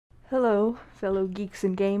Hello, fellow geeks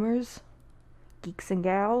and gamers, geeks and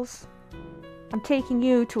gals. I'm taking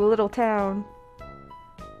you to a little town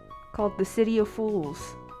called the City of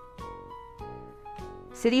Fools.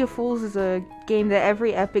 City of Fools is a game that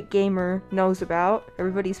every epic gamer knows about.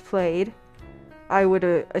 Everybody's played, I would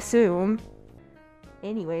assume.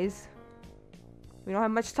 Anyways, we don't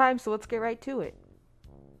have much time, so let's get right to it.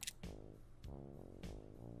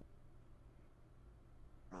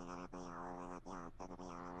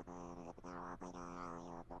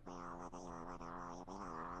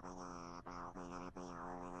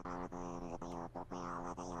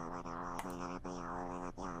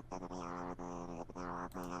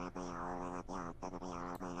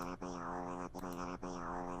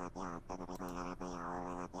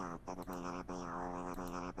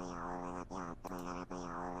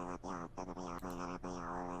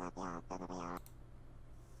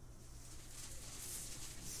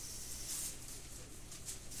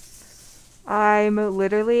 I'm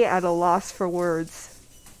literally at a loss for words.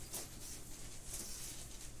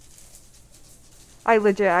 I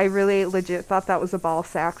really legit thought that was a ball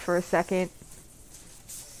sack for a second.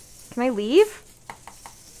 Can I leave?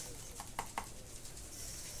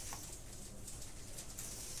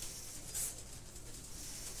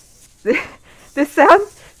 The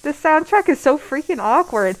soundtrack is so freaking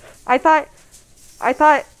awkward. I thought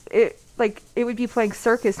it would be playing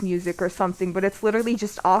circus music or something, but it's literally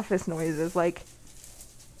just office noises. Like,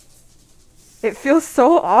 it feels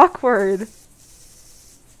so awkward.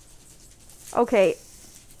 Okay.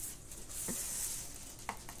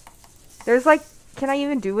 There's like, can I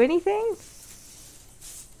even do anything?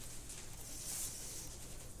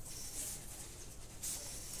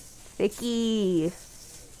 Vicky.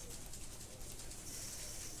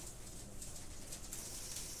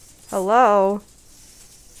 Hello?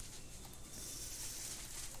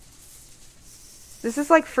 This is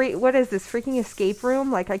like what is this, freaking escape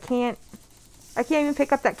room? Like, I can't even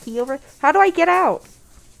pick up that key over. How do I get out?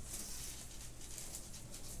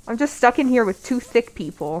 I'm just stuck in here with two thick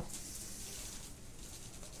people.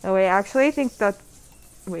 Oh wait, actually I think that,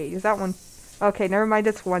 wait, is that one? Okay, never mind,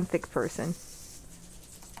 it's one thick person.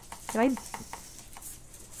 Can I?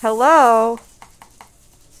 Hello?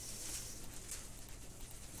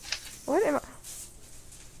 What am I?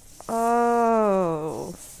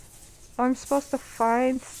 Oh. I'm supposed to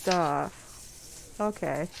find stuff.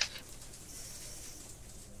 Okay.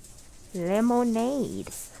 Lemonade.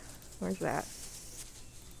 Where's that?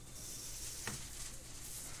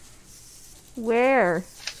 Where?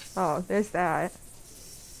 Oh, there's that.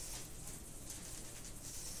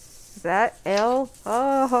 Is that L?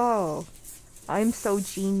 Oh, I'm so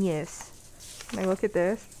genius. Can I look at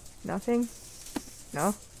this? Nothing?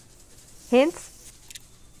 No? Hints?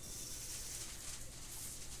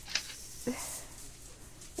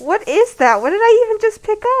 What is that? What did I even just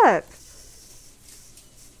pick up?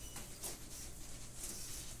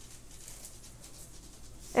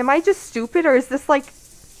 Am I just stupid, or is this like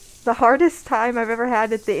the hardest time I've ever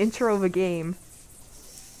had at the intro of a game?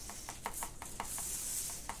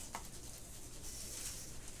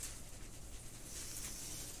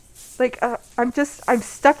 Like, I'm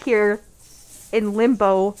stuck here in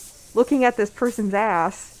limbo looking at this person's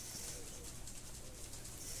ass.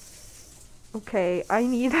 Okay, I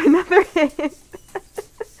need another hint.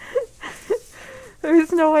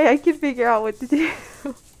 There's no way I can figure out what to do.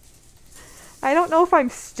 I don't know if I'm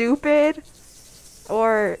stupid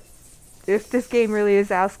or if this game really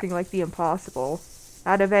is asking like the impossible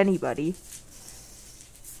out of anybody.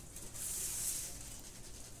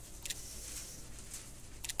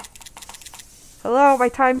 Hello, my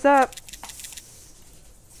time's up.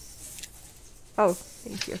 Oh,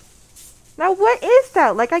 thank you. Now what is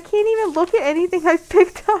that? Like, I can't even look at anything I've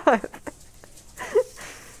picked up.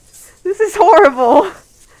 This is horrible.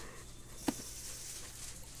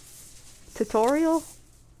 Tutorial?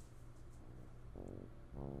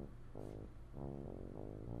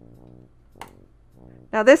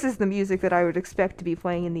 Now this is the music that I would expect to be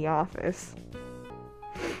playing in the office.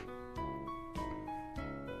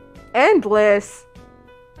 Endless!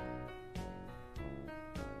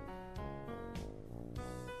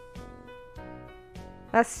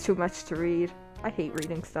 That's too much to read. I hate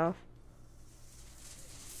reading stuff.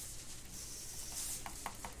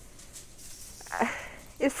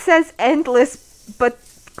 It says endless, but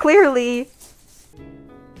clearly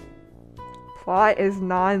plot is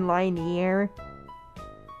non-linear.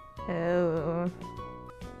 Oh.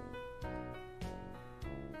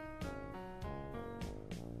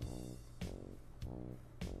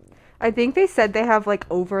 I think they said they have like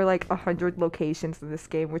over like 100 locations in this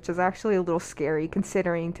game, which is actually a little scary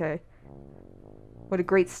considering to What a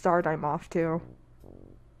great start I'm off to.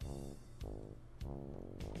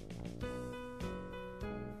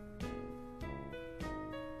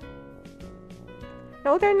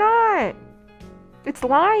 No, they're not! It's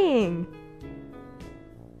lying!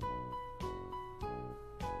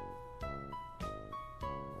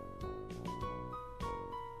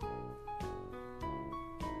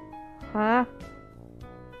 Huh?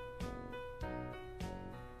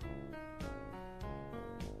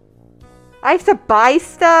 I have to buy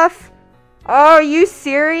stuff? Oh, are you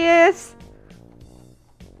serious?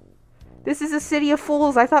 This is a city of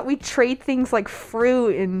fools. I thought we'd trade things like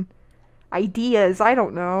fruit and ideas. I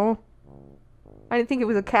don't know. I didn't think it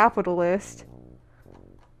was a capitalist.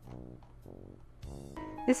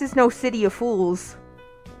 This is no city of fools.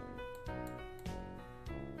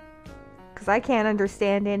 Because I can't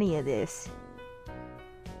understand any of this.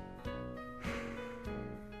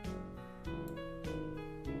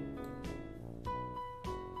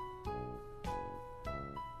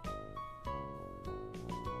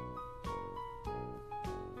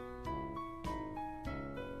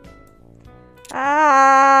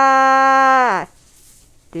 Ah!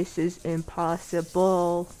 This is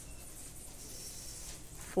impossible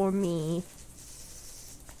for me.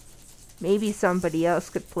 Maybe somebody else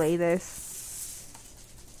could play this.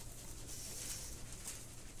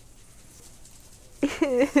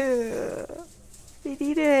 We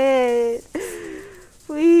need it.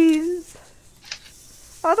 Please.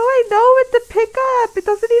 How do I know what to pick up? It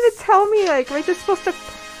doesn't even tell me, like, we're just supposed to...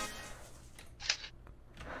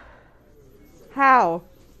 How?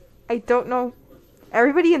 I don't know.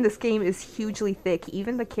 Everybody in this game is hugely thick,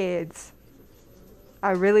 even the kids.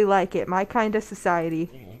 I really like it. My kind of society.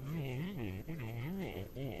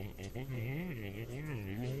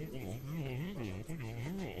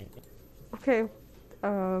 Okay.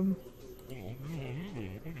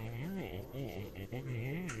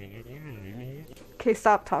 Okay,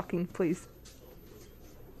 stop talking, please.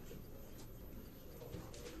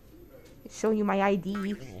 Show you my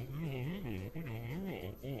ID.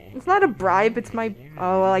 It's not a bribe, it's my...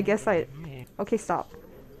 Oh, well, I guess I... Okay, stop.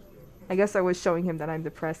 I guess I was showing him that I'm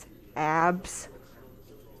depressed. Abs.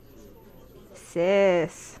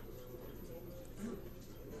 Sis.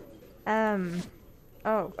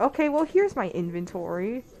 Oh, okay, well, here's my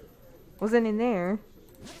inventory. Wasn't in there.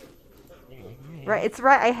 Right, it's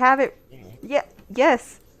right, I have it. Yeah,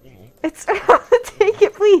 yes. It's... Take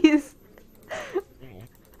it, please.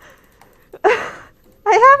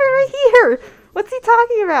 I have it right here. What's he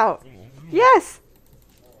talking about? Yes.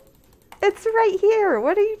 It's right here.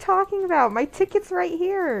 What are you talking about? My ticket's right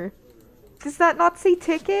here. Does that not say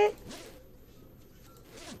ticket?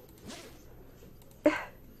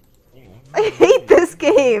 I hate this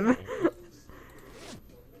game.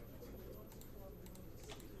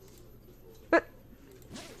 But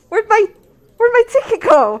where'd my ticket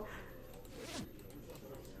go?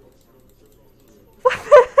 What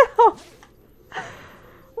the hell?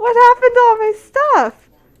 What happened to all my stuff?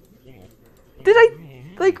 Did I,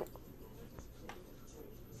 like...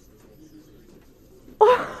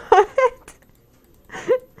 What?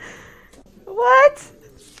 What?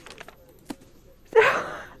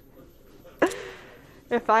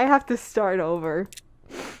 If I have to start over...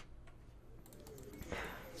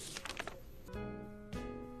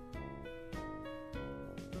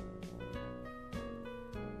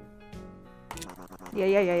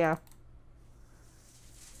 Yeah.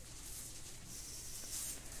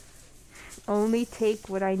 Only take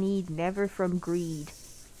what I need, never from greed.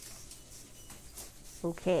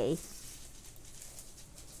 Okay.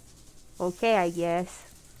 Okay, I guess.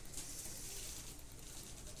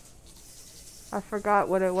 I forgot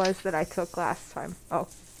what it was that I took last time. Oh,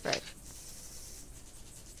 right. It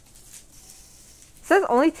says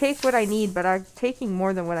only take what I need, but I'm taking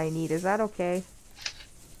more than what I need. Is that okay?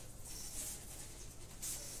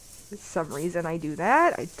 For some reason I do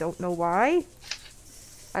that. I don't know why.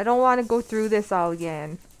 I don't want to go through this all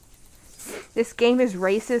again. This game is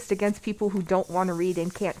racist against people who don't want to read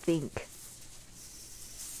and can't think.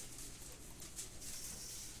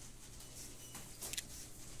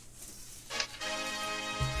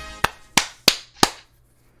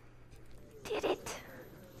 Did it.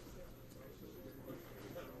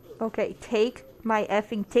 Okay, take my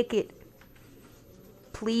effing ticket.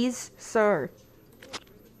 Please, sir.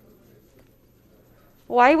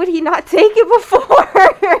 Why would he not take it before?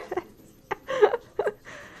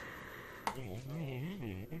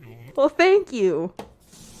 Well, thank you.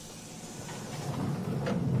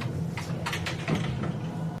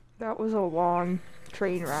 That was a long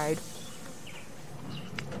train ride.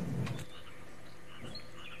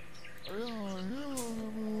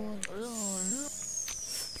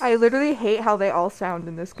 I literally hate how they all sound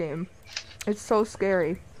in this game. It's so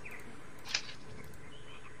scary.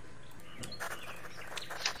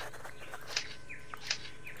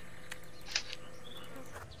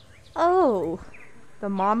 Oh, the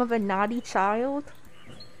mom of a naughty child?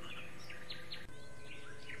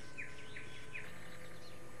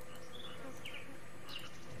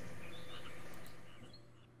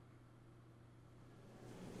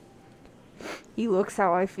 He looks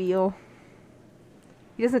how I feel.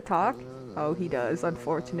 He doesn't talk? Oh, he does,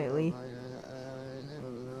 unfortunately.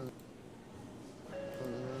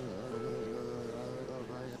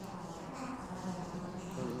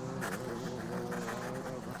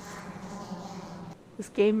 This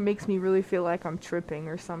game makes me really feel like I'm tripping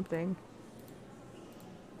or something.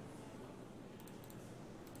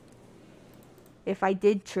 If I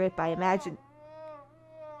did trip, I imagine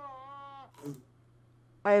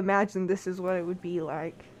this is what it would be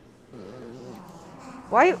like.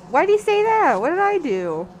 Why'd he say that? What did I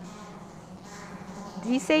do? Did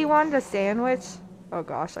he say he wanted a sandwich? Oh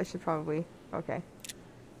gosh, I should probably... Okay.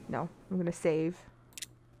 No, I'm gonna save.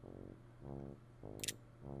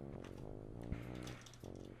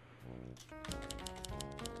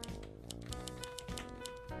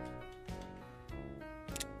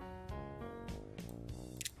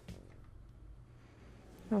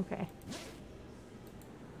 Okay.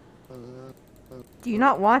 Do you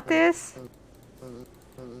not want this?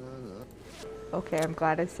 Okay, I'm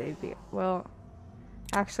glad I saved it. Well,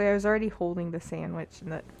 actually, I was already holding the sandwich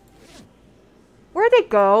and that... Where'd it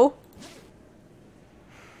go?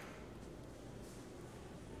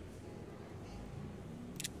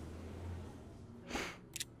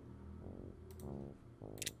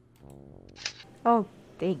 Oh,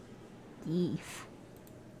 thank Geef.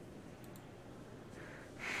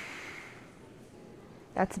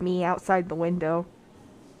 That's me outside the window.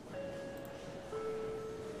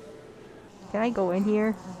 Can I go in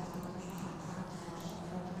here?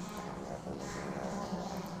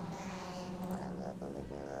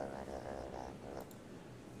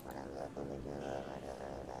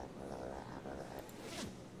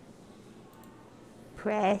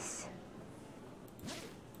 Press.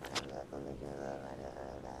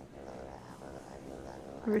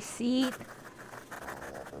 Receipt.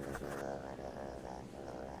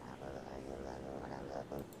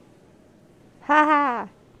 Haha.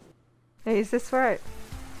 Hey, is this right?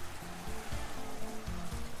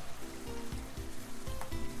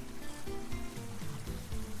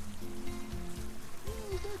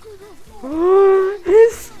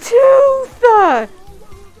 His tooth!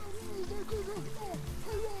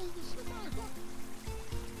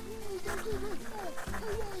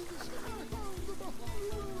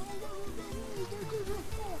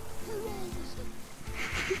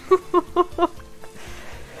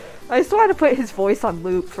 I just want to put his voice on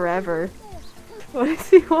loop forever. What does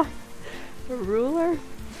he want? A ruler?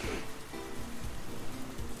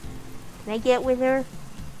 Can I get with her?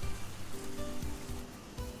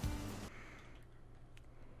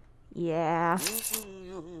 Yeah.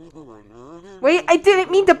 Wait, I didn't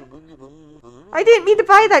mean to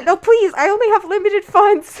buy that. No, please. I only have limited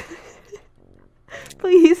funds.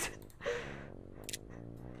 Please.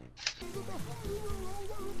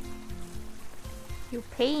 You'll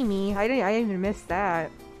pay me. I didn't even miss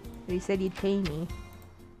that. He said he'd pay me.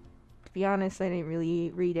 To be honest, I didn't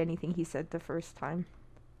really read anything he said the first time.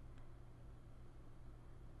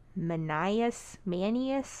 Manius?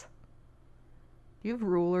 Manius? Do you have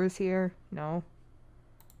rulers here? No.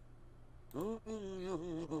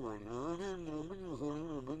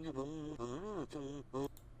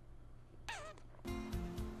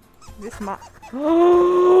 This my...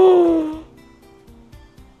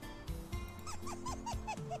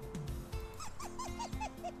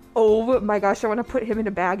 Oh my gosh, I want to put him in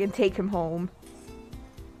a bag and take him home.